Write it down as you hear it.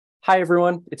Hi,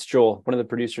 everyone. It's Joel, one of the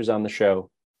producers on the show.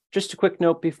 Just a quick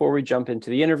note before we jump into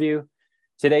the interview.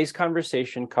 Today's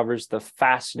conversation covers the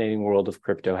fascinating world of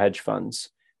crypto hedge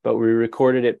funds, but we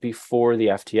recorded it before the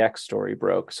FTX story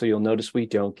broke, so you'll notice we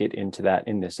don't get into that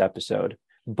in this episode.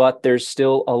 But there's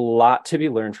still a lot to be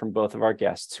learned from both of our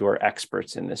guests who are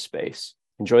experts in this space.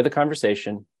 Enjoy the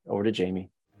conversation. Over to Jamie.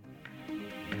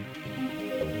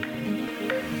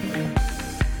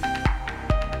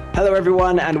 Hello,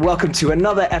 everyone, and welcome to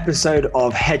another episode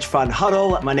of Hedge Fund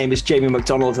Huddle. My name is Jamie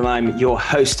McDonald, and I'm your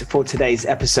host for today's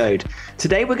episode.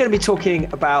 Today, we're going to be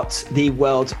talking about the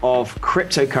world of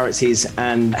cryptocurrencies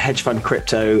and hedge fund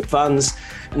crypto funds.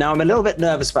 Now, I'm a little bit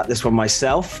nervous about this one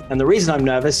myself. And the reason I'm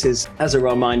nervous is, as a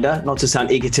reminder, not to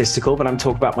sound egotistical, but I'm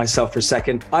talking about myself for a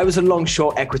second. I was a long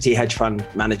short equity hedge fund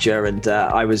manager, and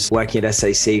I was working at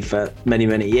SAC for many,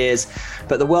 many years.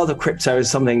 But the world of crypto is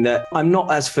something that I'm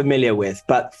not as familiar with.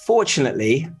 But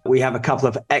fortunately, we have a couple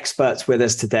of experts with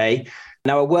us today.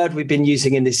 Now, a word we've been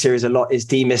using in this series a lot is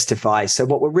demystify. So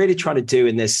what we're really trying to do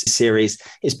in this series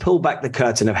is pull back the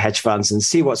curtain of hedge funds and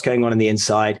see what's going on the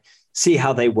inside, see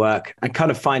how they work, and kind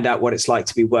of find out what it's like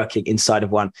to be working inside of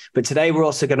one. But today, we're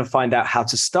also going to find out how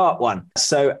to start one.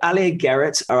 So Ali and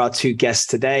Garrett are our two guests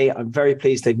today. I'm very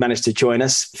pleased they've managed to join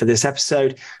us for this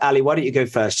episode. Ali, why don't you go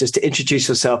first, just to introduce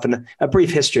yourself and a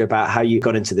brief history about how you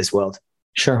got into this world.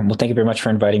 Sure. Well, thank you very much for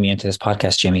inviting me into this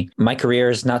podcast, Jamie. My career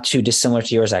is not too dissimilar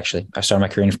to yours, actually. I started my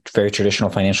career in very traditional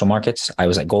financial markets. I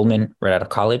was at Goldman right out of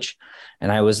college, and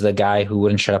I was the guy who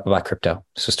wouldn't shut up about crypto.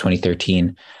 This was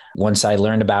 2013. Once I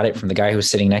learned about it from the guy who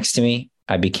was sitting next to me,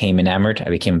 I became enamored. I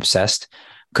became obsessed.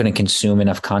 Couldn't consume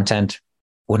enough content.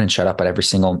 Wouldn't shut up at every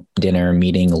single dinner,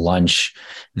 meeting, lunch,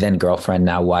 then girlfriend,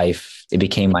 now wife. It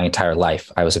became my entire life.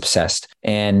 I was obsessed.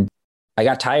 And I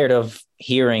got tired of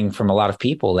hearing from a lot of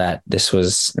people that this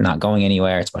was not going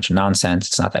anywhere. It's a bunch of nonsense.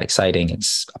 It's not that exciting.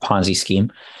 It's a Ponzi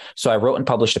scheme. So I wrote and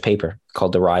published a paper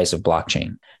called The Rise of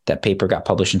Blockchain. That paper got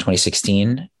published in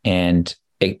 2016, and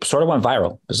it sort of went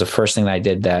viral. It was the first thing that I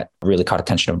did that really caught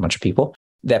attention of a bunch of people.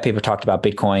 That paper talked about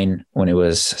Bitcoin when it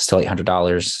was still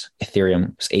 $800,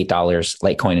 Ethereum was $8,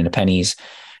 Litecoin into pennies.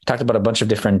 It talked about a bunch of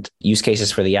different use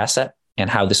cases for the asset and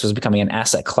how this was becoming an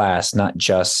asset class, not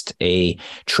just a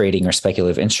trading or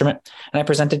speculative instrument. And I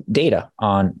presented data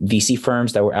on VC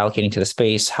firms that were allocating to the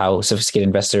space, how sophisticated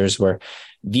investors were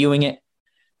viewing it.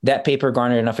 That paper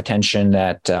garnered enough attention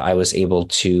that I was able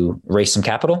to raise some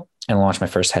capital and launch my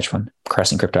first hedge fund,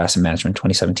 Crescent Crypto Asset Management,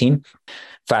 2017.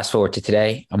 Fast forward to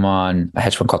today, I'm on a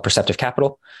hedge fund called Perceptive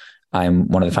Capital. I'm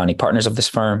one of the founding partners of this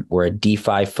firm. We're a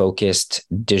DeFi-focused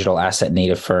digital asset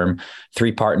native firm.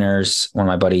 3 partners, one of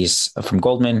my buddies from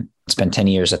Goldman, spent 10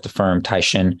 years at the firm, Tai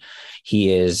Shin.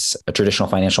 He is a traditional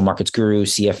financial markets guru,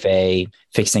 CFA,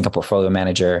 fixed income portfolio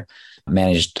manager,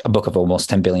 managed a book of almost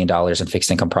 $10 billion in fixed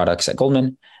income products at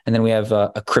Goldman. And then we have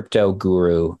a crypto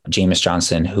guru, James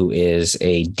Johnson, who is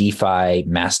a DeFi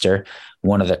master,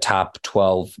 one of the top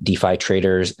 12 DeFi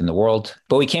traders in the world.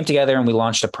 But we came together and we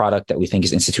launched a product that we think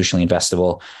is institutionally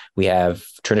investable. We have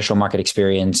traditional market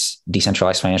experience,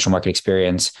 decentralized financial market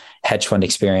experience, hedge fund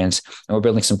experience, and we're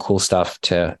building some cool stuff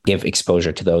to give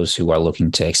exposure to those who are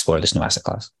looking to explore this new asset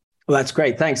class. Well, that's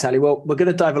great. Thanks, Ali. Well, we're going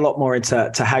to dive a lot more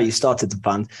into how you started the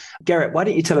fund. Garrett, why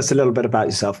don't you tell us a little bit about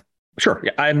yourself? Sure.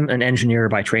 I'm an engineer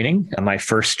by training. My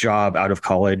first job out of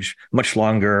college, much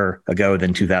longer ago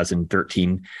than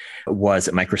 2013, was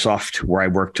at Microsoft, where I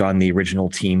worked on the original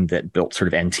team that built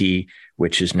sort of NT,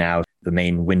 which is now the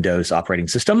main Windows operating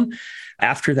system.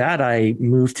 After that, I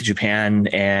moved to Japan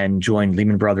and joined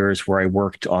Lehman Brothers, where I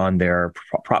worked on their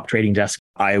prop trading desk.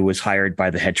 I was hired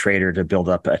by the head trader to build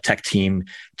up a tech team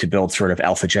to build sort of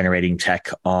alpha generating tech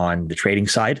on the trading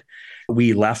side.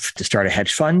 We left to start a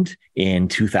hedge fund in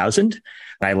 2000.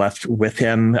 I left with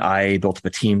him. I built up a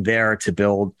team there to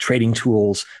build trading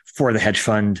tools for the hedge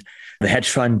fund. The hedge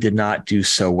fund did not do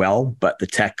so well, but the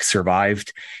tech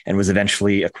survived and was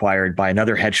eventually acquired by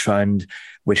another hedge fund,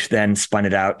 which then spun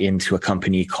it out into a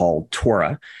company called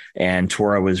Tora. And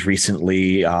Tora was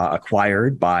recently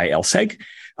acquired by LSEG.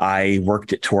 I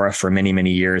worked at Tora for many, many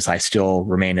years. I still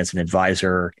remain as an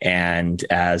advisor and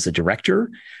as a director.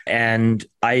 And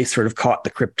I sort of caught the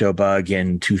crypto bug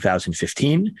in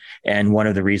 2015. And one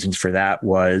of the reasons for that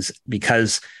was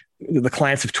because the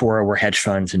clients of Tora were hedge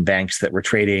funds and banks that were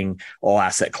trading all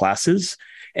asset classes.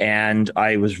 And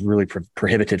I was really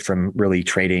prohibited from really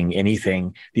trading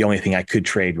anything. The only thing I could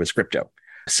trade was crypto.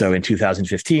 So in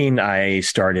 2015, I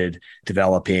started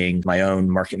developing my own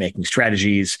market making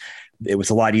strategies, It was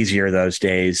a lot easier those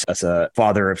days as a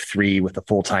father of three with a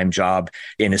full-time job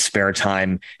in his spare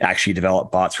time, actually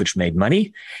develop bots which made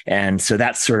money. And so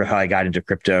that's sort of how I got into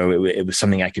crypto. It was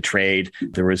something I could trade.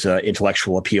 There was an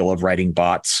intellectual appeal of writing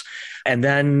bots. And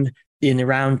then in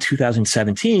around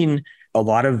 2017, a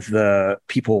lot of the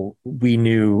people we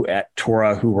knew at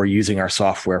Tora who were using our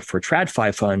software for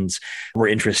TradFi funds were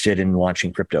interested in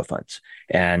launching crypto funds.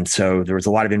 And so there was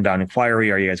a lot of inbound inquiry.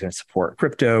 Are you guys going to support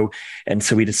crypto? And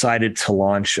so we decided to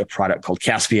launch a product called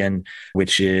Caspian,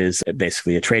 which is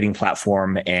basically a trading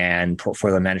platform and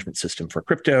portfolio management system for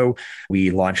crypto.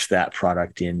 We launched that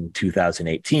product in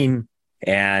 2018.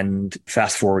 And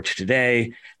fast forward to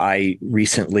today, I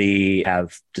recently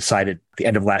have decided at the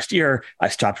end of last year, I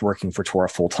stopped working for Tora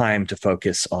full time to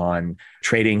focus on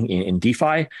trading in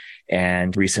DeFi.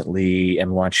 And recently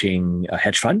am launching a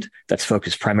hedge fund that's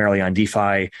focused primarily on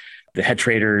DeFi. The head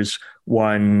traders,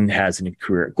 one has a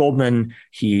career at Goldman.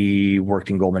 He worked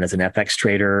in Goldman as an FX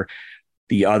trader.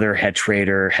 The other head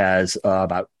trader has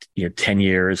about 10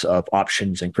 years of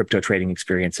options and crypto trading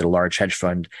experience at a large hedge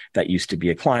fund that used to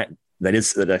be a client.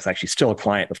 That's actually still a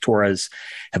client of Tora's.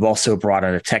 Have also brought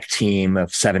on a tech team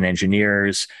of 7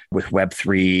 engineers with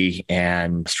Web3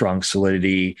 and strong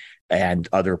Solidity and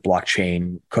other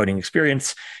blockchain coding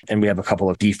experience. And we have a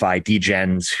couple of DeFi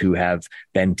degens who have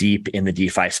been deep in the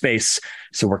DeFi space.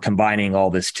 So we're combining all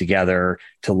this together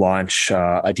to launch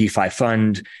a DeFi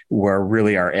fund where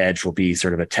really our edge will be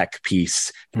sort of a tech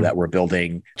piece that we're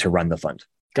building to run the fund.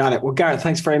 Got it. Well, Garrett,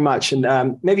 thanks very much.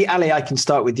 And maybe Ali, I can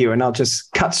start with you and I'll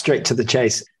just cut straight to the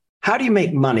chase. How do you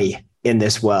make money in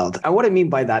this world? And what I mean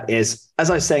by that is, as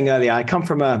I was saying earlier, I come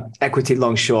from a equity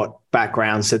long short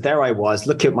background. So there I was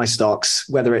looking at my stocks,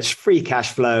 whether it's free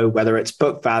cash flow, whether it's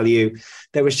book value,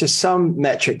 there was just some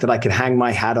metric that I could hang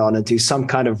my hat on and do some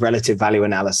kind of relative value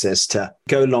analysis to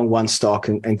go long one stock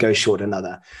and go short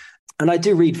another. And I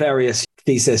do read various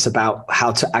thesis about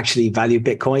how to actually value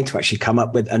Bitcoin, to actually come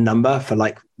up with a number for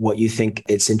like what you think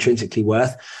it's intrinsically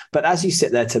worth. But as you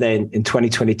sit there today in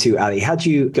 2022, Ali, how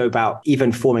do you go about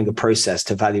even forming a process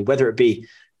to value, whether it be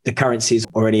the currencies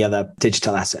or any other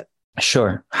digital asset?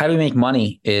 Sure. How do we make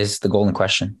money is the golden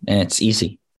question. And it's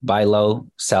easy. Buy low,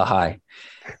 sell high.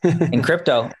 In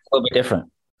crypto, a little bit different.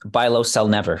 Buy low, sell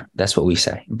never. That's what we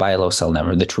say. Buy low, sell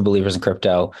never. The true believers in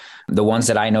crypto, the ones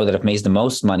that I know that have made the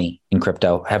most money in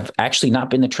crypto have actually not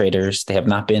been the traders. They have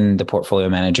not been the portfolio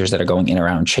managers that are going in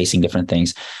around chasing different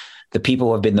things. The people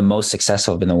who have been the most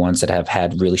successful have been the ones that have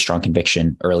had really strong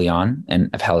conviction early on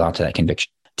and have held on to that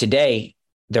conviction. Today,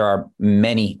 there are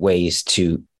many ways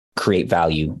to create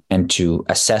value and to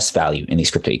assess value in these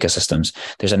crypto ecosystems.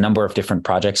 There's a number of different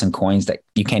projects and coins that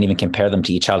you can't even compare them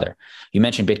to each other. You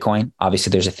mentioned Bitcoin.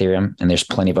 Obviously, there's Ethereum and there's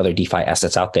plenty of other DeFi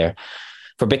assets out there.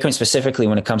 For Bitcoin specifically,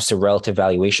 when it comes to relative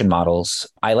valuation models,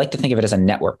 I like to think of it as a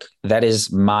network. That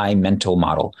is my mental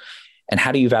model. And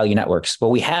how do you value networks?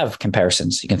 Well, we have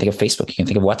comparisons. You can think of Facebook. You can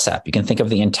think of WhatsApp. You can think of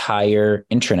the entire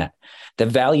intranet. The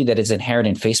value that is inherent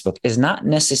in Facebook is not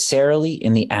necessarily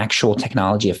in the actual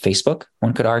technology of Facebook,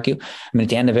 one could argue. I mean, at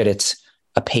the end of it, it's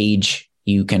a page.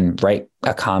 You can write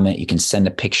a comment. You can send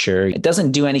a picture. It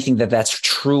doesn't do anything that's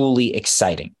truly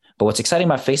exciting. But what's exciting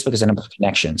about Facebook is the number of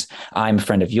connections. I'm a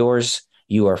friend of yours.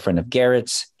 You are a friend of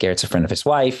Garrett's. Garrett's a friend of his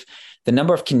wife. The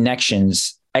number of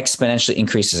connections exponentially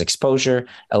increases exposure,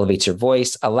 elevates your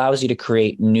voice, allows you to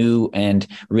create new and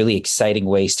really exciting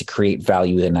ways to create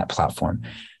value within that platform.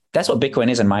 That's what Bitcoin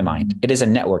is in my mind. It is a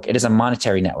network. It is a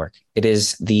monetary network. It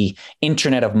is the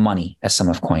internet of money, as some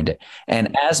have coined it.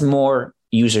 And as more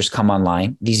users come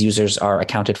online, these users are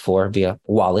accounted for via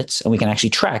wallets, and we can actually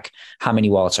track how many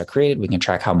wallets are created. We can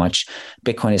track how much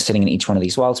Bitcoin is sitting in each one of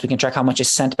these wallets. We can track how much is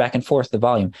sent back and forth, the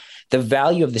volume. The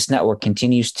value of this network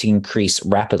continues to increase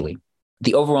rapidly.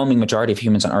 The overwhelming majority of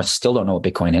humans on Earth still don't know what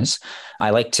Bitcoin is.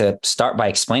 I like to start by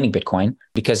explaining Bitcoin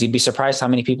because you'd be surprised how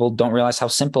many people don't realize how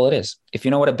simple it is. If you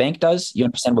know what a bank does, you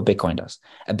understand what Bitcoin does.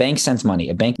 A bank sends money.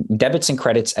 A bank debits and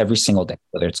credits every single day,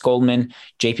 whether it's Goldman,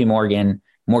 JP Morgan,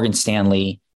 Morgan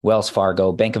Stanley, Wells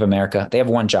Fargo, Bank of America. They have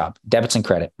one job, debits and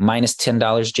credit, minus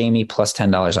 $10, Jamie, plus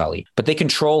 $10, Ali. But they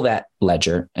control that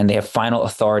ledger and they have final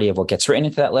authority of what gets written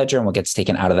into that ledger and what gets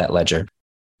taken out of that ledger.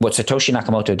 What Satoshi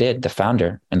Nakamoto did, the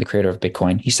founder and the creator of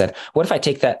Bitcoin, he said, what if I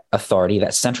take that authority,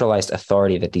 that centralized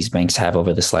authority that these banks have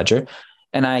over this ledger,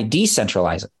 and I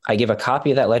decentralize it? I give a copy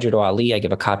of that ledger to Ali, I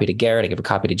give a copy to Garrett, I give a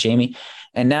copy to Jamie.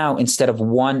 And now instead of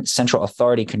one central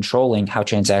authority controlling how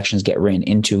transactions get written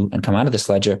into and come out of this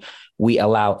ledger, we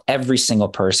allow every single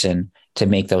person to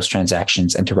make those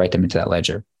transactions and to write them into that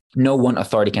ledger. No one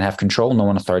authority can have control. No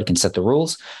one authority can set the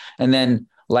rules. And then,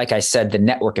 like I said, the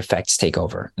network effects take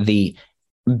over. The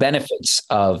benefits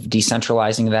of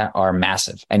decentralizing that are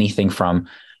massive. Anything from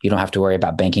you don't have to worry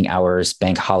about banking hours,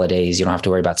 bank holidays. You don't have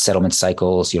to worry about settlement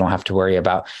cycles. You don't have to worry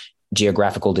about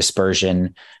geographical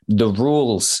dispersion. The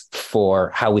rules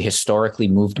for how we historically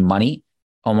moved money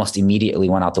almost immediately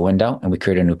went out the window, and we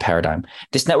created a new paradigm.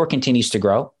 This network continues to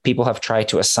grow. People have tried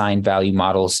to assign value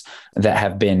models that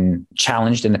have been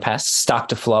challenged in the past. Stock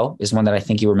to flow is one that I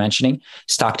think you were mentioning.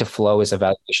 Stock to flow is a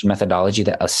valuation methodology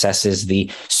that assesses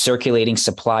the circulating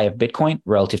supply of Bitcoin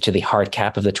relative to the hard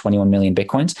cap of the 21 million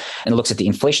Bitcoins, and looks at the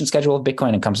inflation schedule of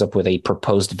Bitcoin and comes up with a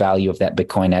proposed value of that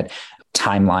Bitcoin at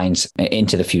timelines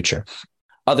into the future.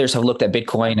 Others have looked at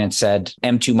Bitcoin and said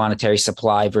M2 monetary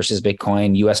supply versus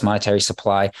Bitcoin, US monetary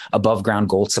supply, above ground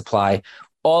gold supply.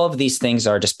 All of these things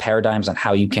are just paradigms on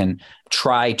how you can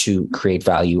try to create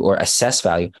value or assess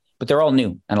value, but they're all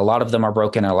new. And a lot of them are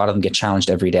broken and a lot of them get challenged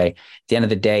every day. At the end of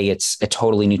the day, it's a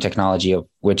totally new technology of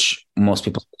which most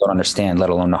people don't understand,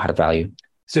 let alone know how to value.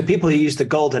 So people who use the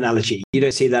gold analogy, you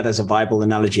don't see that as a viable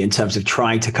analogy in terms of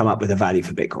trying to come up with a value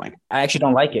for Bitcoin? I actually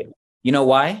don't like it. You know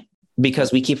why?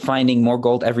 Because we keep finding more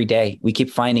gold every day. We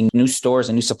keep finding new stores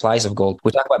and new supplies of gold.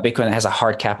 We talk about Bitcoin that has a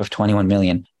hard cap of 21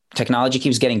 million. Technology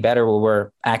keeps getting better where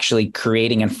we're actually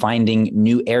creating and finding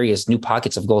new areas, new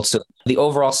pockets of gold. So the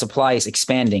overall supply is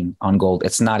expanding on gold.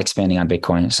 It's not expanding on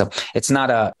Bitcoin. So it's not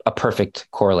a perfect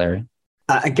corollary.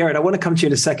 Garrett, I want to come to you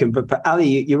in a second, but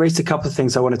Ali, you raised a couple of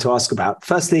things I wanted to ask about.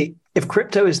 Firstly, if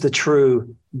crypto is the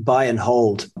true buy and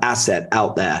hold asset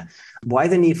out there, why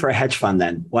the need for a hedge fund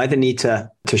then? Why the need to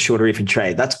short or even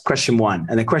trade? That's question one.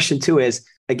 And then question two is,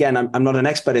 again, I'm not an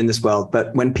expert in this world,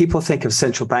 but when people think of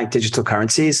central bank digital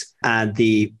currencies and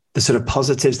the sort of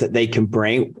positives that they can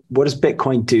bring, what does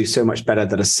Bitcoin do so much better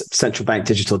that a central bank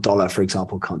digital dollar, for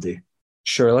example, can't do?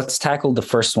 Sure. Let's tackle the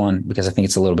first one because I think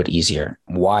it's a little bit easier.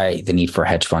 Why the need for a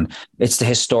hedge fund? It's the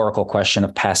historical question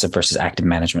of passive versus active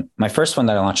management. My first fund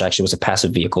that I launched actually was a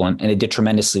passive vehicle and it did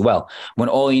tremendously well. When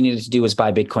all you needed to do was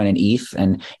buy Bitcoin and ETH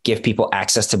and give people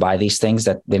access to buy these things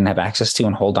that they didn't have access to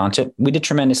and hold on to, we did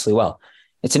tremendously well.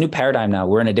 It's a new paradigm now.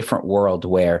 We're in a different world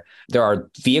where there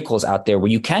are vehicles out there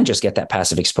where you can just get that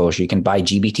passive exposure. You can buy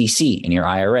GBTC in your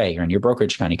IRA or in your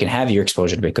brokerage account. You can have your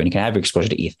exposure to Bitcoin. You can have your exposure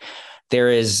to ETH. There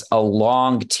is a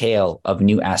long tail of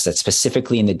new assets,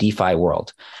 specifically in the DeFi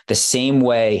world. The same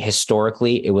way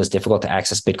historically it was difficult to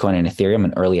access Bitcoin and Ethereum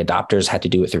and early adopters had to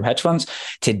do it through hedge funds.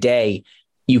 Today,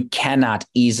 you cannot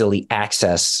easily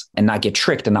access and not get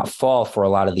tricked and not fall for a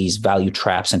lot of these value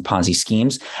traps and Ponzi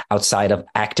schemes outside of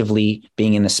actively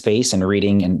being in the space and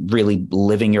reading and really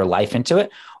living your life into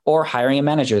it, or hiring a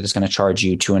manager that's going to charge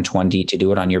you 2 and 20 to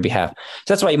do it on your behalf. So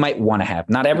that's why you might want to have.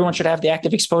 Not everyone should have the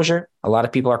active exposure. A lot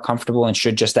of people are comfortable and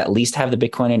should just at least have the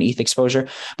Bitcoin and ETH exposure.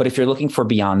 But if you're looking for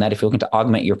beyond that, if you're looking to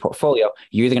augment your portfolio,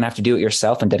 you're either going to have to do it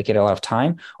yourself and dedicate a lot of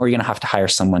time, or you're going to have to hire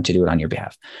someone to do it on your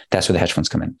behalf. That's where the hedge funds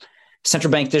come in.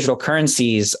 Central bank digital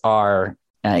currencies are,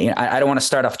 I don't want to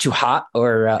start off too hot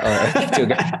or too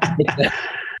aggressive.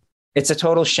 It's a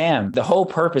total sham. The whole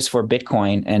purpose for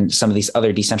Bitcoin and some of these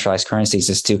other decentralized currencies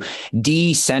is to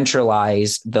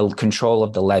decentralize the control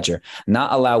of the ledger,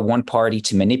 not allow one party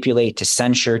to manipulate, to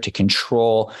censure, to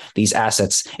control these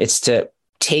assets. It's to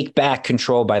take back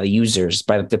control by the users,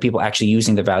 by the people actually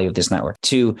using the value of this network,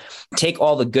 to take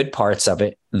all the good parts of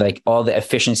it, like all the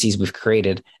efficiencies we've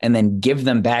created, and then give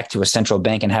them back to a central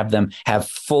bank and have them have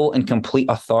full and complete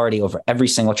authority over every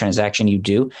single transaction you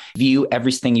do, view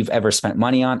everything you've ever spent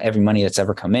money on, every money that's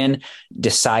ever come in,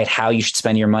 decide how you should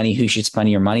spend your money, who you should spend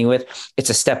your money with. It's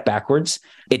a step backwards.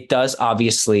 It does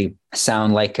obviously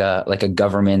sound like a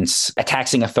government's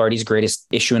taxing authority's greatest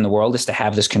issue in the world is to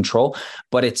have this control,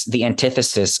 but it's the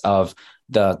antithesis of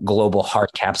the global hard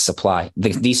cap supply.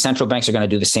 These central banks are going to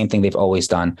do the same thing they've always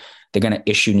done. They're going to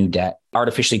issue new debt,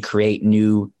 artificially create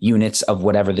new units of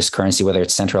whatever this currency, whether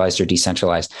it's centralized or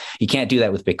decentralized. You can't do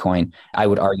that with Bitcoin. I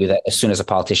would argue that as soon as a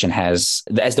politician as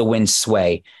the winds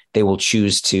sway, they will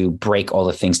choose to break all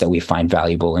the things that we find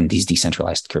valuable in these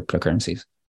decentralized cryptocurrencies.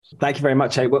 Thank you very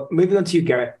much. Well, moving on to you,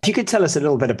 Garrett. If you could tell us a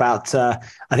little bit about, I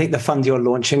think the fund you're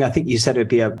launching, I think you said it would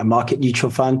be a market neutral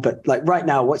fund, but like right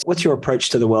now, what's your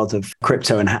approach to the world of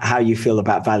crypto and how you feel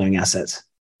about valuing assets?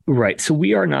 Right. So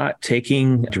we are not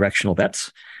taking directional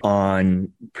bets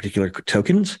on particular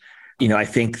tokens. I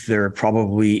think there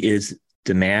probably is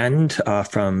demand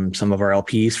from some of our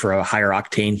LPs for a higher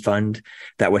octane fund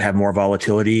that would have more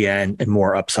volatility and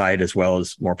more upside as well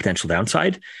as more potential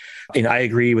downside. And I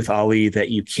agree with Ali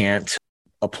that you can't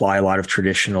apply a lot of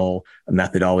traditional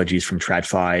methodologies from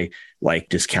TradFi, like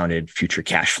discounted future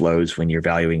cash flows when you're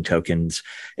valuing tokens.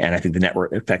 And I think the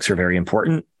network effects are very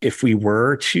important. If we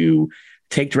were to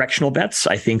take directional bets,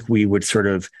 I think we would sort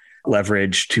of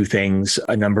leverage two things.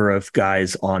 A number of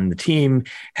guys on the team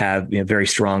have very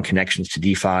strong connections to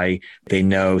DeFi. They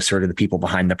know sort of the people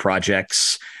behind the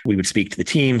projects. We would speak to the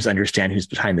teams, understand who's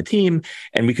behind the team,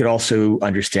 and we could also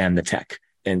understand the tech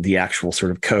and the actual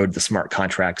sort of code, the smart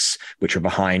contracts, which are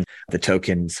behind the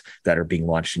tokens that are being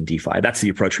launched in DeFi. That's the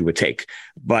approach we would take.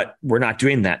 But we're not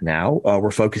doing that now. We're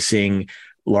focusing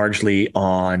largely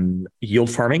on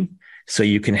yield farming. So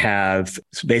you can have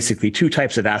basically two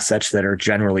types of assets that are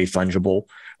generally fungible,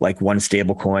 like one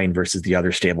stablecoin versus the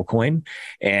other stablecoin.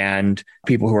 And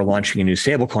people who are launching a new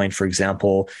stablecoin, for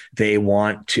example, they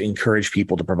want to encourage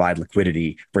people to provide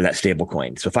liquidity for that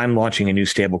stablecoin. So if I'm launching a new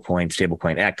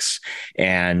stablecoin X,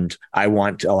 and I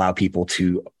want to allow people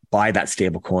to buy that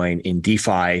stablecoin in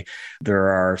DeFi, there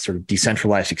are sort of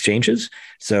decentralized exchanges.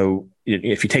 So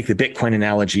if you take the Bitcoin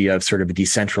analogy of sort of a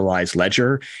decentralized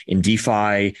ledger, in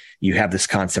DeFi, you have this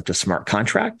concept of smart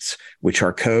contracts, which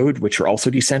are code, which are also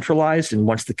decentralized. And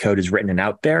once the code is written and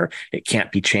out there, it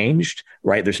can't be changed,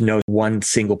 right? There's no one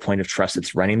single point of trust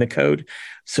that's running the code.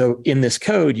 So in this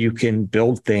code, you can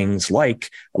build things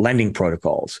like lending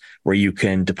protocols, where you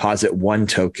can deposit one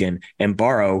token and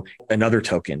borrow another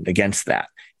token against that,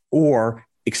 or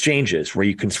exchanges where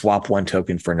you can swap one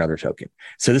token for another token.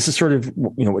 So this is sort of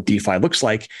what DeFi looks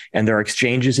like. And there are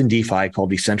exchanges in DeFi called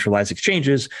decentralized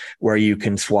exchanges where you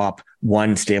can swap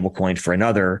one stablecoin for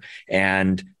another.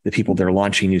 And the people that are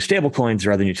launching new stablecoins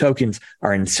or other new tokens are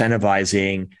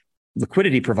incentivizing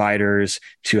liquidity providers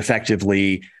to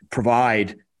effectively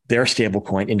provide their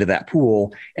stablecoin into that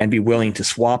pool and be willing to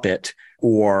swap it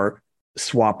or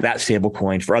swap that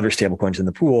stablecoin for other stablecoins in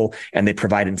the pool, and they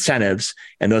provide incentives,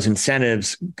 and those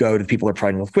incentives go to the people that are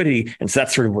providing liquidity. And so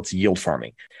that's sort of what's yield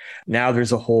farming. Now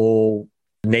there's a whole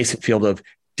nascent field of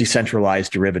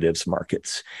decentralized derivatives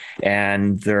markets,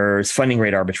 and there's funding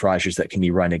rate arbitrages that can be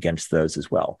run against those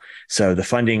as well. So the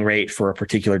funding rate for a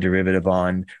particular derivative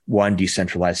on one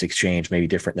decentralized exchange may be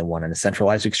different than one on a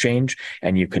centralized exchange,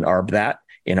 and you can arb that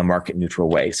in a market neutral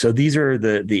way. So these are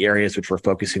the areas which we're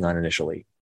focusing on initially.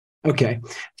 Okay.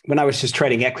 When I was just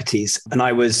trading equities and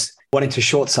I was wanting to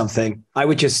short something, I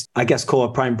would just, I guess, call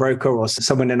a prime broker or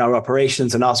someone in our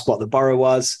operations and ask what the borrow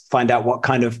was, find out what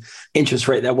kind of interest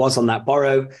rate there was on that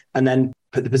borrow, and then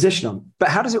put the position on. But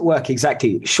how does it work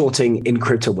exactly, shorting in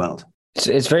crypto world?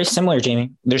 It's very similar,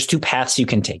 Jamie. There's two paths you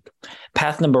can take.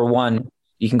 Path number one,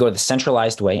 you can go the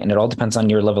centralized way, and it all depends on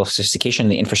your level of sophistication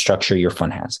and the infrastructure your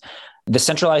fund has. The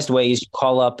centralized way is you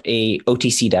call up a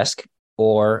OTC desk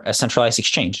or a centralized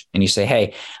exchange, and you say,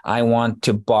 hey, I want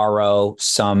to borrow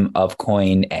some of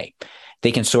coin A.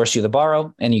 They can source you the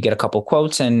borrow, and you get a couple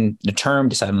quotes and the term,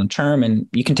 decide on the term, and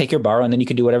you can take your borrow, and then you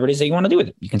can do whatever it is that you want to do with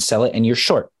it. You can sell it and you're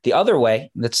short. The other way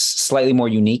that's slightly more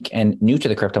unique and new to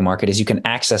the crypto market is you can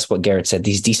access what Garrett said,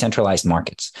 these decentralized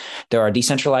markets. There are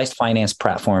decentralized finance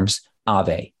platforms,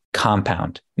 Aave,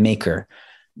 Compound, Maker,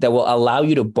 that will allow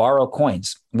you to borrow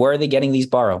coins. Where are they getting these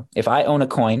borrow? If I own a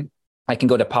coin, I can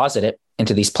go deposit it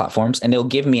into these platforms and they'll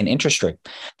give me an interest rate.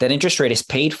 That interest rate is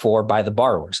paid for by the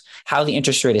borrowers. How the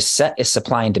interest rate is set is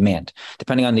supply and demand,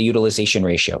 depending on the utilization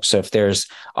ratio. So if there's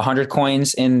 100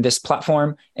 coins in this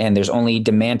platform and there's only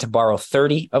demand to borrow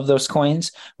 30 of those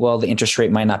coins, well, the interest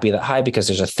rate might not be that high because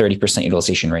there's a 30%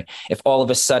 utilization rate. If all of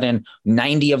a sudden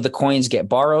 90 of the coins get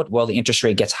borrowed, well, the interest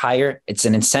rate gets higher. It's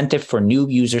an incentive for new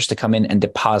users to come in and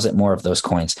deposit more of those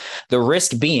coins. The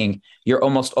risk being you're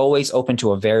almost always open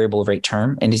to a variable rate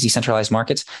term in these decentralized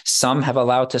markets. Some have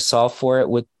allowed to solve for it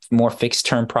with more fixed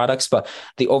term products, but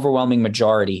the overwhelming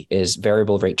majority is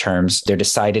variable rate terms. They're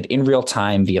decided in real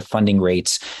time via funding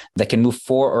rates that can move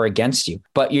for or against you.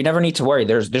 But you never need to worry.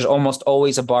 There's almost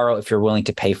always a borrow if you're willing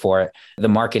to pay for it. The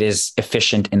market is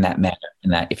efficient in that manner,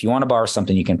 in that if you want to borrow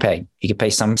something, you can pay. You can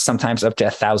pay sometimes up to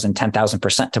 1,000,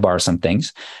 10,000% to borrow some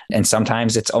things. And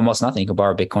sometimes it's almost nothing. You can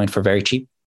borrow Bitcoin for very cheap.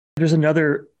 There's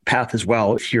another path as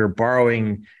well. If you're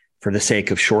borrowing for the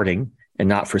sake of shorting and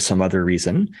not for some other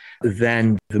reason,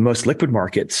 then the most liquid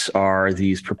markets are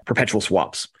these perpetual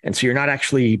swaps. And so you're not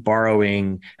actually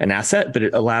borrowing an asset, but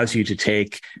it allows you to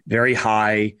take very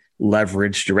high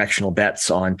leverage directional bets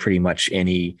on pretty much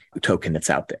any token that's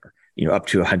out there. Up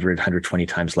to 100, 120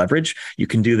 times leverage. You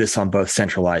can do this on both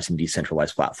centralized and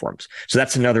decentralized platforms. So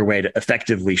that's another way to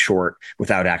effectively short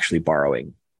without actually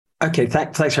borrowing. Okay,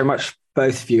 thanks very much,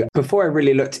 both of you. Before I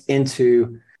really looked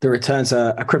into the returns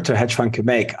a crypto hedge fund could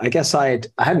make, I guess I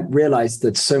hadn't realized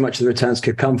that so much of the returns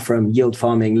could come from yield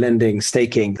farming, lending,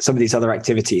 staking, some of these other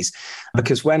activities.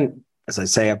 Because when, as I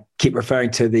say, I keep referring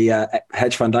to the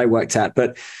hedge fund I worked at,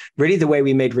 but really the way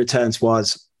we made returns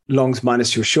was longs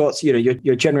minus your shorts,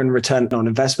 your genuine return on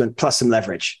investment plus some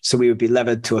leverage. So we would be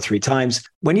levered 2 or 3 times.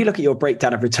 When you look at your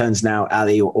breakdown of returns now,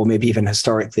 Ali, or maybe even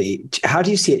historically, how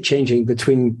do you see it changing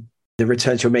between the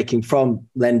returns you're making from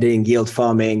lending, yield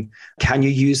farming? Can you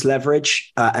use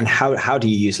leverage? And how do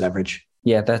you use leverage?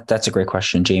 Yeah, that's a great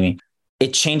question, Jamie.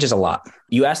 It changes a lot.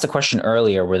 You asked the question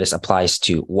earlier where this applies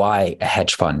to why a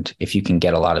hedge fund, if you can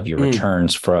get a lot of your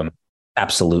returns from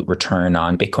absolute return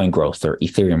on Bitcoin growth or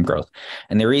Ethereum growth.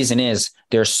 And the reason is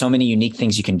there are so many unique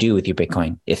things you can do with your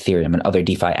Bitcoin, Ethereum, and other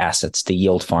DeFi assets, the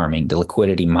yield farming, the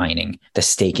liquidity mining, the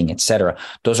staking, et cetera.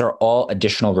 Those are all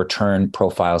additional return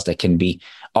profiles that can be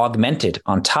augmented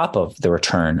on top of the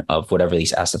return of whatever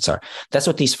these assets are. That's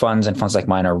what these funds and funds like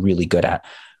mine are really good at.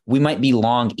 We might be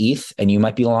long ETH and you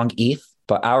might be long ETH,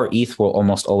 but our ETH will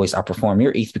almost always outperform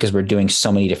your ETH because we're doing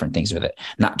so many different things with it,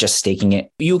 not just staking it.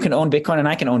 You can own Bitcoin and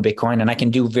I can own Bitcoin, and I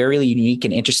can do very unique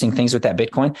and interesting things with that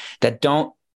Bitcoin that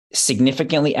don't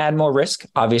significantly add more risk.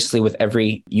 Obviously, with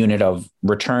every unit of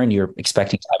return, you're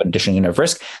expecting to have an additional unit of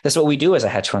risk. That's what we do as a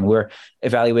hedge fund. We're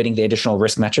evaluating the additional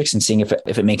risk metrics and seeing if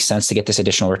it makes sense to get this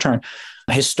additional return.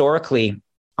 Historically,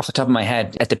 off the top of my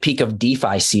head, at the peak of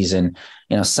DeFi season,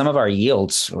 some of our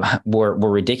yields were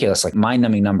ridiculous, like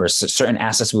mind-numbing numbers. Certain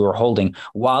assets we were holding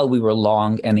while we were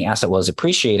long and the asset was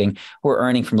appreciating, we're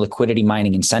earning from liquidity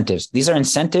mining incentives. These are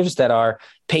incentives that are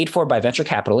paid for by venture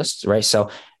capitalists, right? So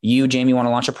you, Jamie, want to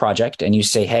launch a project and you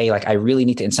say, hey, I really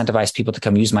need to incentivize people to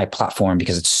come use my platform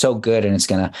because it's so good and it's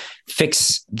going to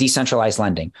fix decentralized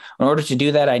lending. In order to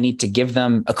do that, I need to give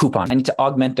them a coupon. I need to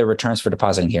augment their returns for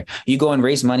depositing here. You go and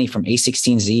raise money from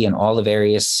A16Z and all the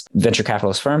various venture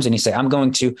capitalist firms, and you say, I'm going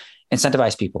to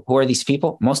incentivize people. Who are these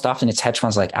people? Most often it's hedge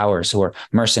funds like ours who are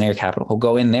mercenary capital, who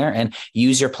go in there and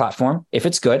use your platform if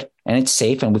it's good and it's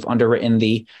safe and we've underwritten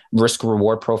the risk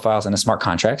reward profiles and the smart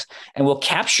contracts, and we'll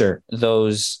capture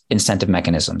those incentive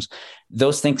mechanisms.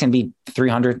 Those things can be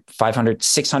 300, 500,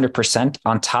 600%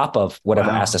 on top of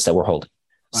whatever assets that we're holding.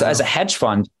 So as a hedge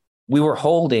fund, we were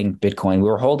holding Bitcoin, we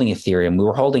were holding Ethereum, we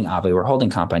were holding Aave, we were holding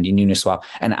Compound, Uniswap.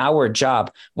 And our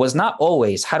job was not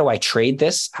always, how do I trade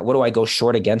this? What do I go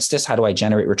short against this? How do I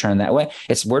generate return that way?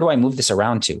 It's where do I move this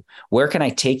around to? Where can I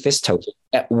take this token?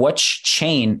 At which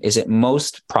chain is it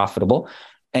most profitable?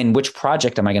 And which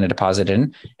project am I going to deposit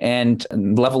in? And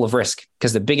level of risk.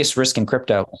 Because the biggest risk in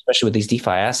crypto, especially with these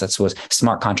DeFi assets, was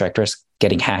smart contract risk,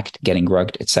 getting hacked, getting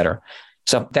rugged, et cetera.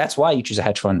 So that's why you choose a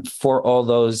hedge fund, for all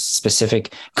those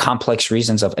specific complex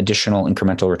reasons of additional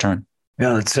incremental return.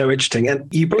 Yeah, that's so interesting.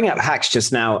 And you bring up hacks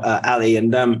just now, Ali,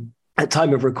 and at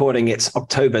time of recording, it's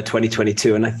October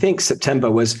 2022. And I think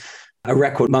September was a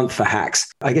record month for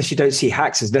hacks. I guess you don't see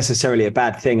hacks as necessarily a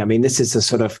bad thing. I mean, this is the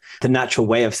sort of the natural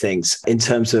way of things in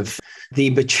terms of the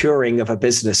maturing of a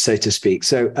business, so to speak.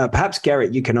 So perhaps,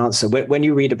 Gerrit, you can answer. When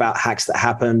you read about hacks that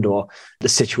happened or the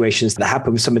situations that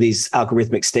happen with some of these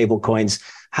algorithmic stable coins,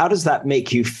 how does that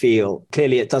make you feel?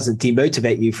 Clearly, it doesn't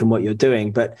demotivate you from what you're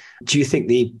doing, but do you think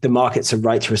the markets are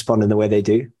right to respond in the way they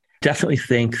do? Definitely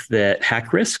think that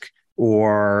hack risk,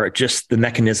 or just the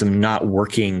mechanism not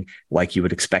working like you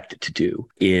would expect it to do,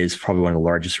 is probably one of the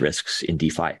largest risks in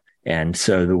DeFi. And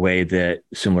so the way that,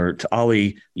 similar to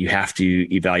Ali, you have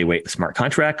to evaluate the smart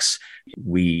contracts.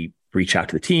 We reach out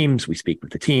to the teams, we speak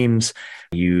with the teams,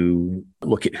 you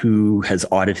look at who has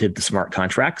audited the smart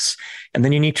contracts, and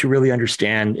then you need to really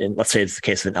understand, and let's say it's the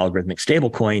case of an algorithmic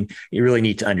stablecoin, you really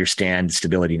need to understand the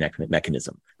stability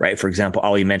mechanism, right? For example,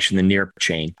 Ali mentioned the Near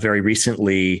chain. Very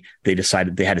recently, they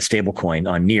decided they had a stablecoin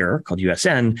on Near called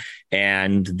USN,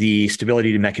 and the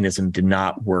stability mechanism did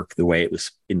not work the way it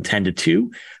was intended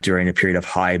to during a period of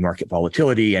high market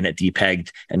volatility, and it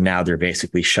depegged, and now they're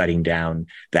basically shutting down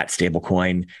that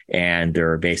stablecoin, and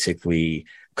they're basically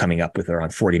coming up with around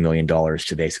 $40 million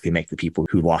to basically make the people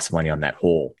who lost money on that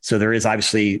whole. So there is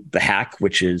obviously the hack,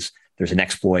 which is there's an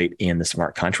exploit in the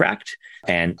smart contract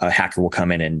and a hacker will come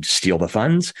in and steal the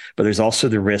funds. But there's also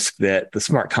the risk that the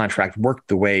smart contract worked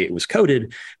the way it was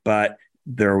coded, but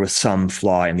there was some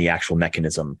flaw in the actual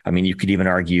mechanism. I mean, you could even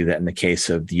argue that in the case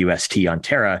of the UST on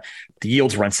Terra, the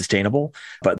yields were unsustainable,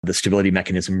 but the stability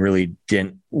mechanism really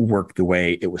didn't work the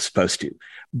way it was supposed to.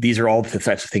 These are all the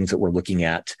types of things that we're looking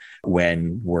at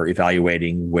when we're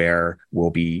evaluating where we'll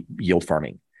be yield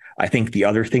farming. I think the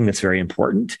other thing that's very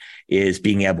important is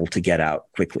being able to get out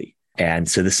quickly. And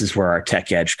so this is where our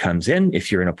tech edge comes in.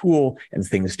 If you're in a pool and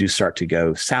things do start to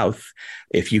go south,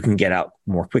 if you can get out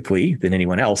more quickly than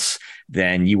anyone else,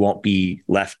 then you won't be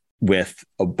left with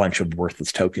a bunch of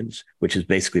worthless tokens, which is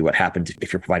basically what happens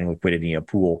if you're providing liquidity in a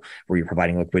pool where you're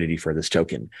providing liquidity for this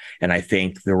token. And I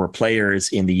think there were players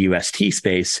in the UST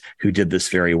space who did this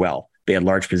very well. They had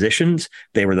large positions.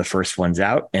 They were the first ones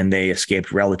out, and they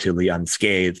escaped relatively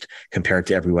unscathed compared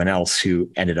to everyone else who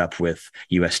ended up with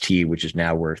UST, which is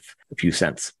now worth a few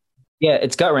cents. Yeah,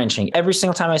 it's gut wrenching. Every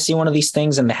single time I see one of these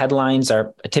things and the headlines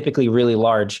are typically really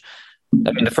large,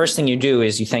 I mean, the first thing you do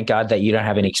is you thank God that you don't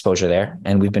have any exposure there.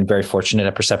 And we've been very fortunate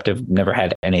at Perceptive, never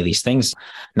had any of these things.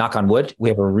 Knock on wood, we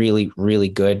have a really, really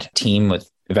good team with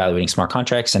evaluating smart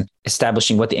contracts and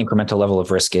establishing what the incremental level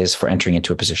of risk is for entering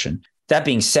into a position. That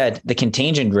being said, the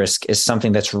contagion risk is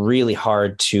something that's really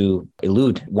hard to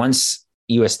elude. Once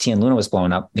UST and Luna was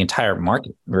blowing up, the entire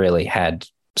market really had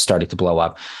started to blow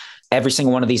up. Every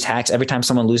single one of these hacks, every time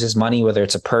someone loses money, whether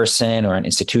it's a person or an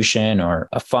institution or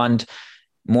a fund,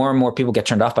 more and more people get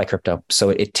turned off by crypto. So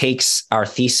it takes our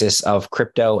thesis of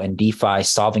crypto and DeFi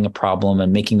solving a problem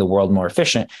and making the world more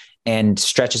efficient and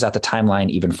stretches out the timeline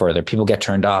even further. People get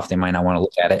turned off. They might not want to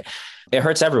look at it. It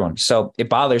hurts everyone. So it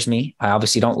bothers me. I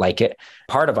obviously don't like it.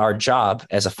 Part of our job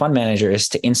as a fund manager is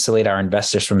to insulate our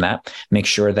investors from that, make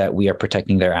sure that we are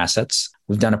protecting their assets.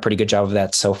 We've done a pretty good job of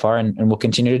that so far, and we'll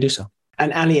continue to do so.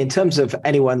 And Ali, in terms of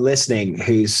anyone listening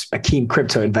who's a keen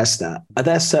crypto investor, are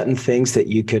there certain things that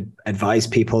you could advise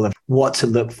people of what to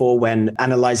look for when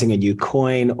analyzing a new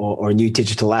coin or a new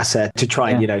digital asset to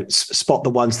try and, spot the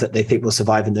ones that they think will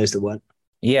survive and those that won't?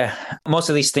 Yeah, most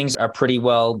of these things are pretty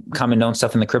well common known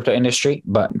stuff in the crypto industry,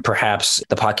 but perhaps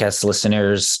the podcast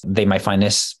listeners, they might find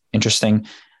this interesting.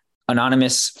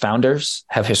 Anonymous founders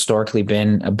have historically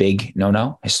been a big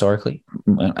no-no historically.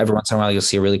 Every once in a while, you'll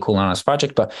see a really cool anonymous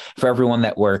project, but for everyone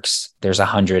that works, there's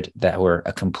 100 that were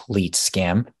a complete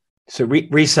scam. So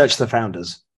research the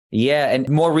founders. Yeah. And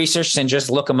more research than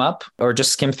just look them up or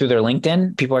just skim through their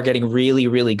LinkedIn. People are getting really,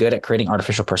 really good at creating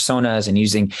artificial personas and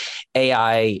using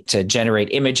AI to generate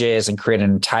images and create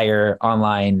an entire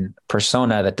online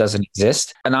persona that doesn't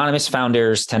exist. Anonymous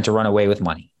founders tend to run away with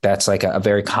money. That's like a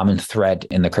very common thread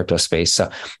in the crypto space.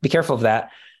 So be careful of that.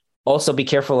 Also be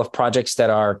careful of projects that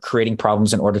are creating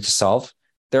problems in order to solve.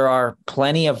 There are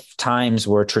plenty of times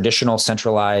where traditional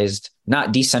centralized,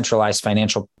 not decentralized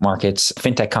financial markets,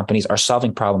 fintech companies are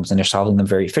solving problems and they're solving them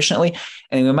very efficiently.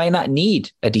 And we might not need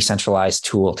a decentralized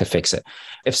tool to fix it.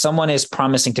 If someone is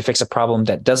promising to fix a problem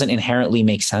that doesn't inherently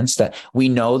make sense, that we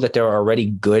know that there are already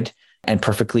good and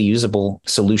perfectly usable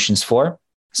solutions for,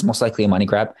 it's most likely a money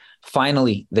grab.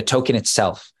 Finally, the token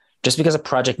itself. Just because a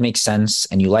project makes sense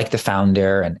and you like the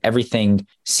founder and everything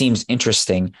seems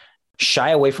interesting, shy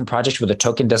away from projects where the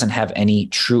token doesn't have any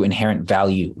true inherent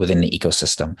value within the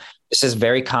ecosystem. This is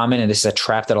very common, and this is a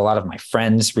trap that a lot of my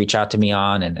friends reach out to me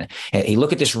on. And hey,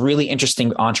 look at this really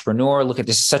interesting entrepreneur. Look at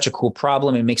this, is such a cool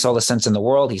problem. It makes all the sense in the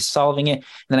world. He's solving it. And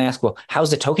then I ask, well,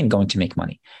 how's the token going to make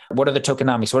money? What are the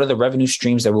tokenomics? What are the revenue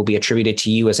streams that will be attributed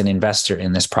to you as an investor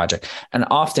in this project? And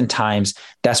oftentimes,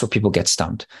 that's where people get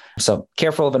stumped. So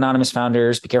careful of anonymous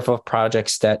founders, be careful of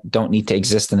projects that don't need to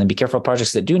exist, and then be careful of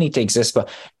projects that do need to exist, but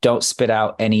don't spit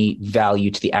out any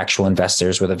value to the actual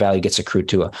investors where the value gets accrued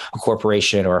to a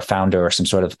corporation or a founder or some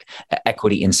sort of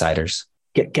equity insiders.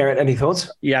 Garrett, any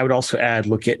thoughts? Yeah, I would also add,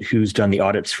 look at who's done the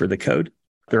audits for the code.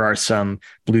 There are some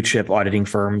blue chip auditing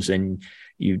firms, and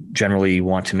you generally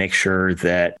want to make sure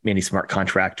that any smart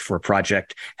contract for a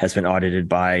project has been audited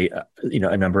by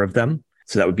a number of them.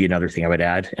 So that would be another thing I would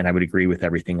add. And I would agree with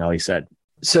everything Ali said.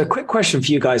 So a quick question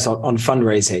for you guys on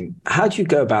fundraising. How do you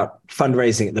go about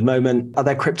fundraising at the moment? Are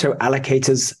there crypto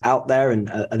allocators out there, and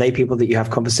are they people that you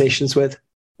have conversations with?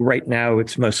 Right now,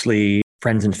 it's mostly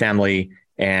friends and family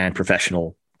and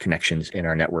professional connections in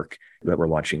our network that we're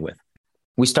launching with.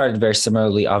 We started very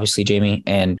similarly, obviously, Jamie,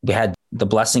 and we had the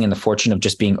blessing and the fortune of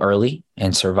just being early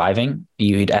and surviving.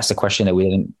 You'd asked a question that we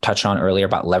didn't touch on earlier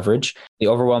about leverage. The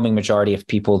overwhelming majority of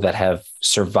people that have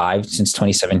survived since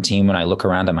 2017, when I look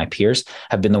around at my peers,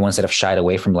 have been the ones that have shied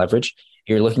away from leverage.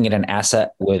 You're looking at an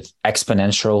asset with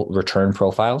exponential return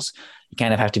profiles. You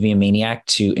kind of have to be a maniac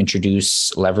to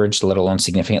introduce leverage, let alone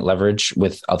significant leverage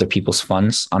with other people's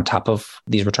funds on top of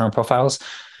these return profiles.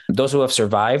 Those who have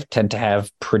survived tend to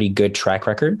have pretty good track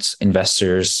records.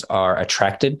 Investors are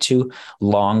attracted to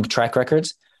long track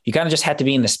records. You kind of just had to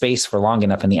be in the space for long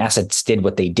enough, and the assets did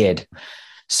what they did.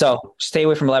 So stay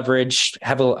away from leverage,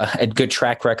 have a good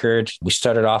track record. We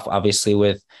started off obviously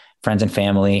with friends and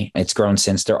family. It's grown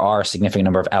since. There are a significant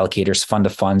number of allocators, fund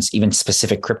of funds, even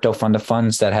specific crypto fund of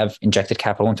funds that have injected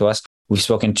capital into us. We've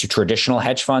spoken to traditional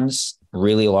hedge funds,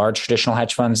 really large traditional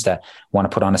hedge funds that want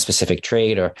to put on a specific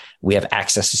trade, or we have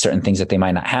access to certain things that they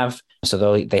might not have.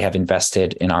 So they have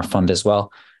invested in our fund as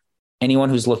well. Anyone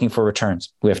who's looking for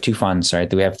returns, we have two funds,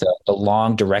 right? We have the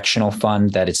long directional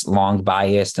fund that is long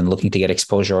biased and looking to get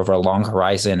exposure over a long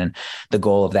horizon. And the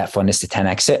goal of that fund is to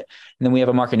 10x it. And then we have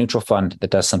a market neutral fund that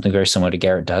does something very similar to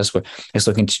Garrett does, where it's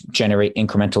looking to generate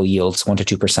incremental yields, 1%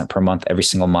 to 2% per month, every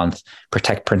single month,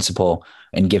 protect principal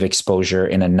and give exposure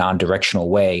in a non-directional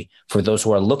way for those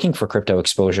who are looking for crypto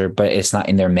exposure, but it's not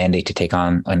in their mandate to take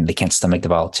on, and they can't stomach the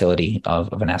volatility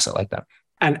of an asset like that.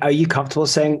 And are you comfortable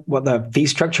saying what the fee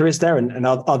structure is there? And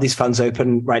are these funds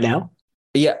open right now?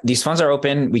 Yeah, these funds are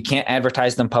open. We can't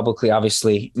advertise them publicly.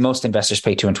 Obviously, most investors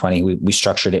pay 2 and 20. We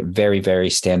structured it very, very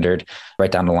standard, right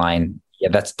down the line. Yeah,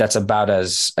 that's about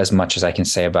as much as I can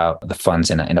say about the funds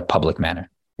in a public manner.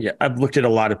 Yeah, I've looked at a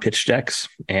lot of pitch decks,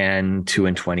 and 2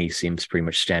 and 20 seems pretty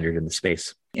much standard in the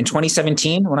space. In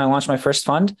 2017, when I launched my first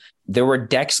fund, there were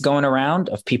decks going around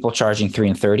of people charging 3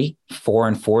 and 30, 4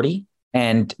 and 40.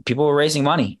 And people were raising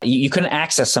money. You couldn't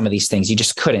access some of these things. You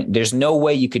just couldn't. There's no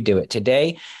way you could do it.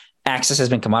 Today, access has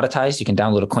been commoditized. You can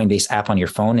download a Coinbase app on your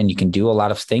phone and you can do a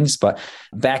lot of things. But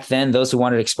back then, those who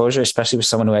wanted exposure, especially with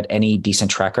someone who had any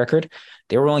decent track record,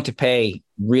 they were willing to pay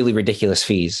really ridiculous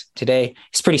fees. Today,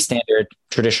 it's pretty standard,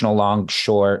 traditional long,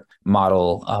 short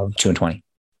model of 2 and 20.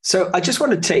 So I just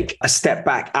want to take a step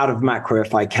back out of macro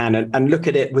if I can and look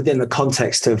at it within the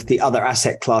context of the other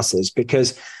asset classes,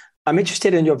 because I'm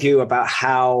interested in your view about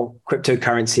how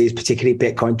cryptocurrencies, particularly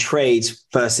Bitcoin, trades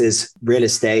versus real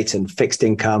estate and fixed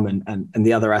income and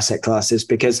the other asset classes.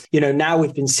 Because, now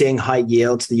we've been seeing high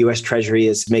yields. The US Treasury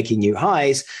is making new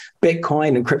highs.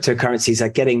 Bitcoin and cryptocurrencies are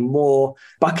getting more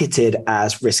bucketed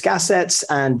as risk assets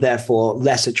and therefore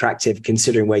less attractive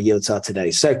considering where yields are today.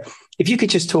 So if you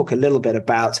could just talk a little bit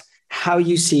about how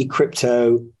you see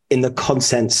crypto in the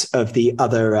contents of the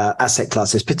other asset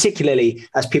classes, particularly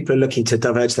as people are looking to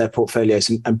diverge their portfolios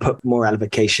and put more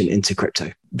allocation into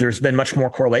crypto. There's been much more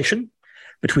correlation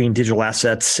between digital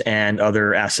assets and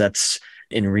other assets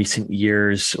in recent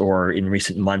years or in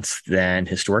recent months than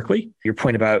historically. Your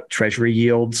point about treasury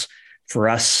yields, for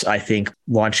us, I think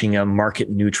launching a market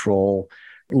neutral,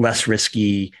 less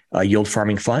risky yield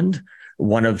farming fund,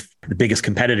 one of the biggest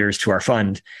competitors to our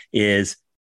fund is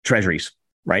treasuries.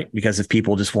 Right? Because if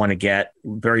people just want to get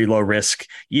very low risk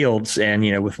yields and,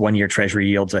 with 1 year treasury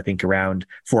yields, I think around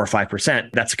 4 or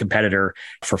 5%, that's a competitor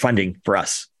for funding for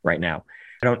us right now.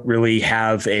 I don't really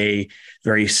have a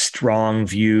very strong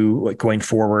view going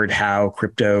forward how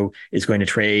crypto is going to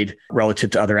trade relative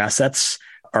to other assets.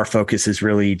 Our focus is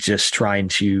really just trying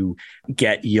to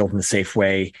get yield in a safe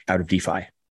way out of DeFi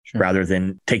rather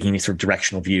than taking any sort of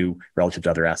directional view relative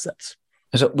to other assets.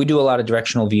 So we do a lot of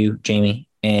directional view, Jamie.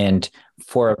 And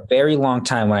for a very long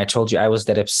time, when I told you I was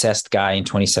that obsessed guy in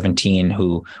 2017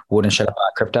 who wouldn't shut up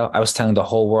about crypto, I was telling the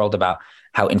whole world about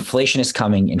how inflation is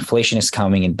coming, and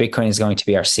Bitcoin is going to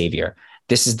be our savior.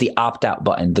 This is the opt-out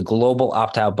button, the global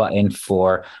opt-out button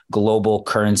for global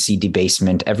currency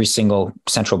debasement. Every single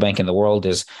central bank in the world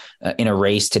is in a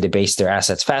race to debase their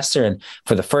assets faster. And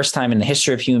for the first time in the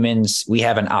history of humans, we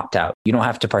have an opt-out. You don't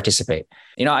have to participate.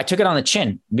 I took it on the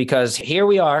chin because here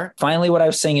we are. Finally, what I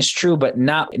was saying is true, but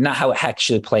not how it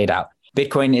actually played out.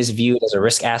 Bitcoin is viewed as a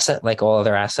risk asset like all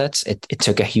other assets. It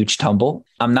took a huge tumble.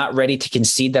 I'm not ready to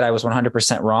concede that I was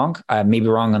 100% wrong. I may be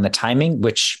wrong on the timing,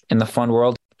 which in the fund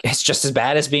world, it's just as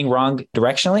bad as being wrong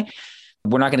directionally.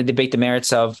 We're not going to debate the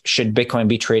merits of should Bitcoin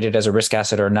be traded as a risk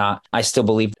asset or not. I still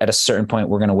believe at a certain point,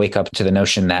 we're going to wake up to the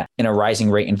notion that in a rising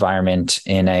rate environment,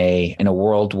 in a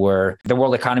world where the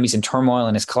world economy is in turmoil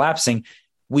and is collapsing,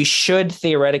 we should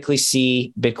theoretically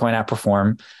see Bitcoin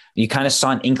outperform. You kind of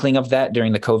saw an inkling of that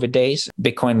during the COVID days.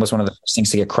 Bitcoin was one of the first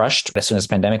things to get crushed as soon as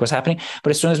the pandemic was happening. But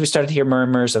as soon as we started to hear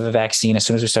murmurs of a vaccine, as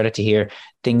soon as we started to hear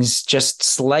things just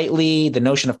slightly, the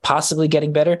notion of possibly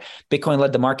getting better, Bitcoin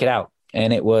led the market out.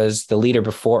 And it was the leader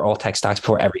before all tech stocks,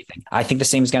 before everything. I think the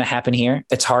same is going to happen here.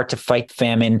 It's hard to fight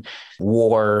famine,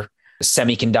 war,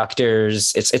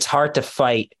 semiconductors. It's hard to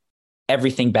fight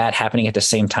everything bad happening at the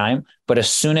same time. But as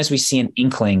soon as we see an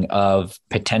inkling of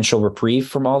potential reprieve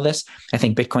from all this, I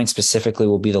think Bitcoin specifically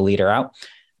will be the leader out.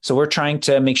 So we're trying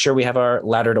to make sure we have our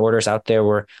laddered orders out there.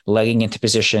 We're legging into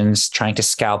positions, trying to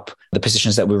scalp the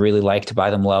positions that we really like to buy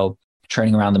them low,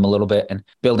 trading around them a little bit and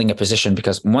building a position,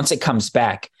 because once it comes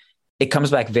back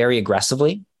very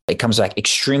aggressively. It comes back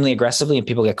extremely aggressively and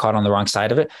people get caught on the wrong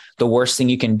side of it. The worst thing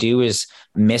you can do is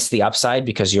miss the upside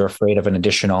because you're afraid of an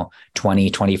additional 20,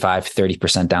 25,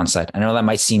 30% downside. I know that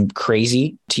might seem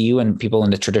crazy to you and people in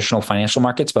the traditional financial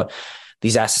markets, but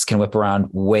these assets can whip around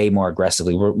way more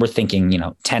aggressively. We're thinking,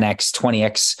 10x,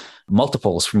 20x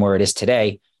multiples from where it is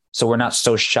today. So we're not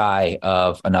so shy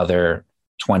of another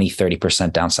 20,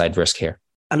 30% downside risk here.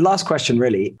 And last question,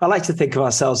 really. I like to think of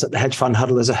ourselves at the Hedge Fund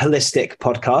Huddle as a holistic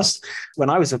podcast. When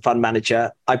I was a fund manager,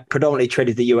 I predominantly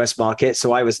traded the US market.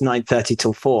 So I was 9:30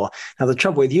 till 4. Now, the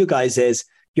trouble with you guys is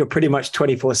you're pretty much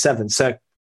 24/7. So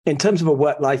In terms of a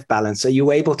work-life balance, are you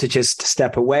able to just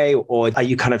step away, or are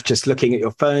you kind of just looking at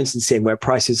your phones and seeing where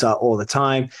prices are all the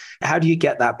time? How do you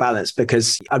get that balance?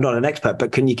 Because I'm not an expert,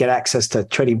 but can you get access to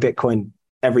trading Bitcoin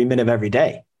every minute of every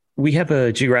day? We have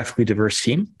a geographically diverse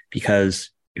team because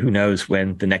who knows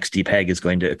when the next depeg is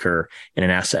going to occur in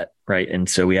an asset, right? And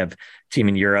so we have a team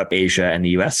in Europe, Asia, and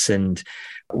the US, and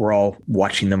we're all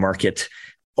watching the market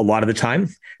a lot of the time,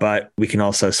 but we can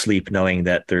also sleep knowing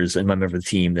that there's a member of the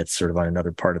team that's sort of on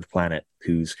another part of the planet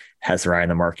who's has their eye on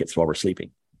the markets while we're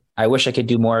sleeping. I wish I could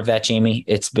do more of that, Jamie.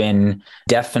 It's been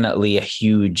definitely a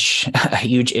huge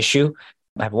issue.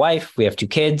 I have a wife, we have 2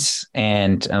 kids,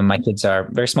 and my kids are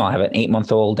very small. I have an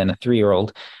 8-month-old and a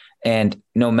 3-year-old. And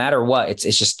no matter what, it's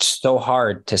just so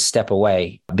hard to step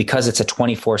away because it's a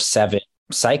 24/7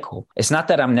 cycle. It's not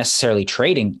that I'm necessarily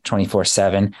trading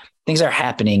 24/7. Things are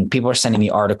happening. People are sending me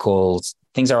articles.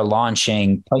 Things are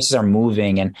launching. Prices are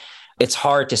moving. And it's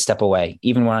hard to step away,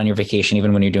 even when on your vacation,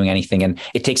 even when you're doing anything. And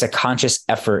it takes a conscious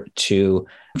effort to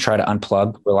try to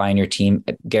unplug, rely on your team.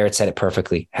 Garrett said it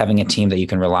perfectly. Having a team that you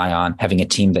can rely on, having a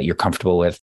team that you're comfortable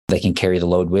with, that can carry the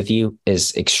load with you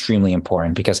is extremely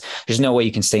important, because there's no way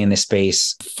you can stay in this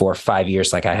space for 5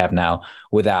 years like I have now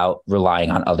without relying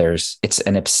on others. It's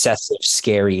an obsessive,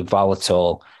 scary,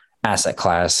 volatile asset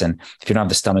class. And if you don't have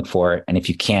the stomach for it, and if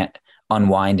you can't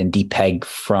unwind and depeg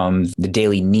from the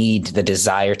daily need, the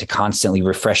desire to constantly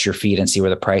refresh your feed and see where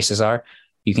the prices are,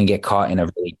 you can get caught in a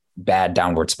really bad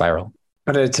downward spiral.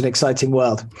 But it's an exciting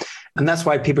world. And that's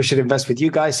why people should invest with you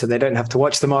guys, so they don't have to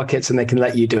watch the markets and they can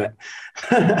let you do it.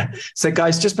 So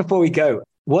guys, just before we go,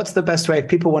 what's the best way if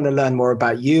people want to learn more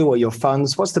about you or your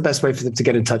funds? What's the best way for them to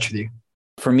get in touch with you?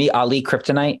 For me, Ali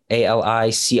Kryptonite,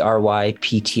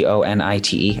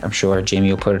 ALICRYPTONITE. I'm sure Jamie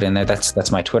will put it in there.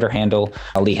 That's my Twitter handle.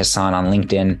 Ali Hassan on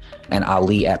LinkedIn, and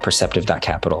Ali at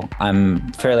perceptive.capital.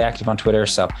 I'm fairly active on Twitter,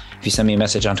 so if you send me a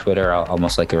message on Twitter, I'll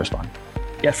most likely respond.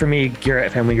 Yeah, for me,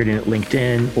 Garrett Van Wingerden at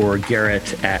LinkedIn or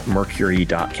Garrett at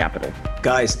mercury.capital.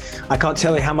 Guys, I can't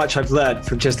tell you how much I've learned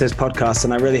from just this podcast,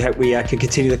 and I really hope we can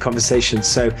continue the conversation.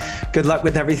 So good luck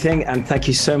with everything, and thank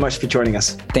you so much for joining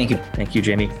us. Thank you. Thank you,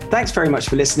 Jamie. Thanks very much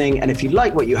for listening. And if you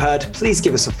like what you heard, please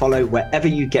give us a follow wherever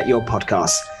you get your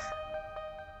podcasts.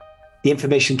 The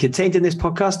information contained in this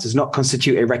podcast does not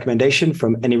constitute a recommendation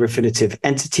from any Refinitiv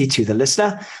entity to the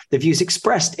listener. The views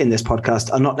expressed in this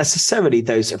podcast are not necessarily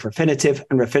those of Refinitiv,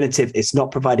 and Refinitiv is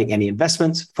not providing any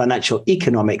investment, financial,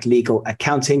 economic, legal,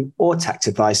 accounting, or tax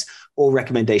advice or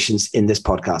recommendations in this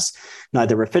podcast.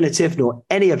 Neither Refinitiv nor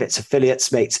any of its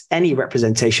affiliates makes any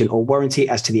representation or warranty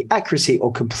as to the accuracy or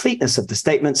completeness of the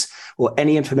statements or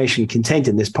any information contained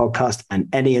in this podcast, and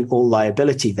any and all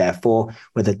liability, therefore,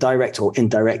 whether direct or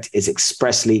indirect, is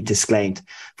expressly disclaimed.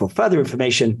 For further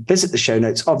information, visit the show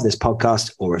notes of this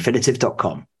podcast or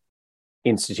refinitiv.com.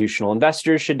 Institutional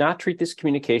investors should not treat this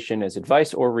communication as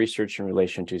advice or research in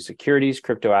relation to securities,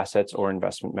 crypto assets, or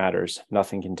investment matters.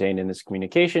 Nothing contained in this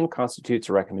communication constitutes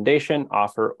a recommendation,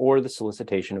 offer, or the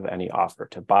solicitation of any offer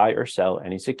to buy or sell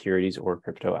any securities or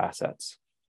crypto assets.